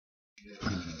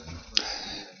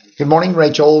Good morning,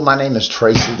 Rachel. My name is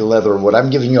Tracy Leatherwood. I'm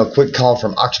giving you a quick call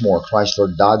from Oxmoor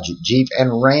Chrysler, Dodge, Jeep,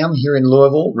 and Ram here in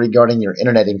Louisville regarding your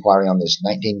internet inquiry on this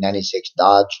 1996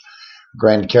 Dodge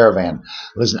Grand Caravan.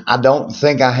 Listen, I don't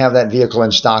think I have that vehicle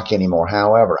in stock anymore.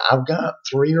 However, I've got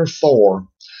 3 or 4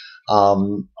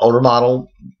 older model,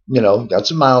 got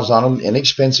some miles on them,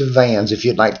 inexpensive vans. If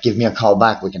you'd like to give me a call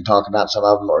back, we can talk about some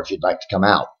of them, or if you'd like to come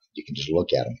out, you can just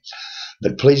look at them.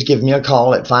 But please give me a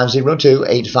call at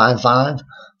 502-855-5885.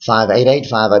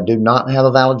 I do not have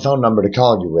a valid phone number to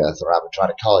call you with, or I would try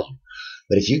to call you.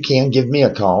 But if you can, give me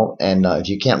a call. And if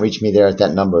you can't reach me there at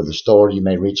that number of the store, you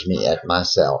may reach me at my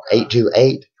cell,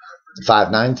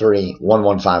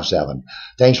 828-593-1157.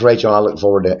 Thanks, Rachel. I look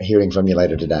forward to hearing from you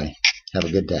later today. Have a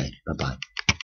good day. Bye-bye.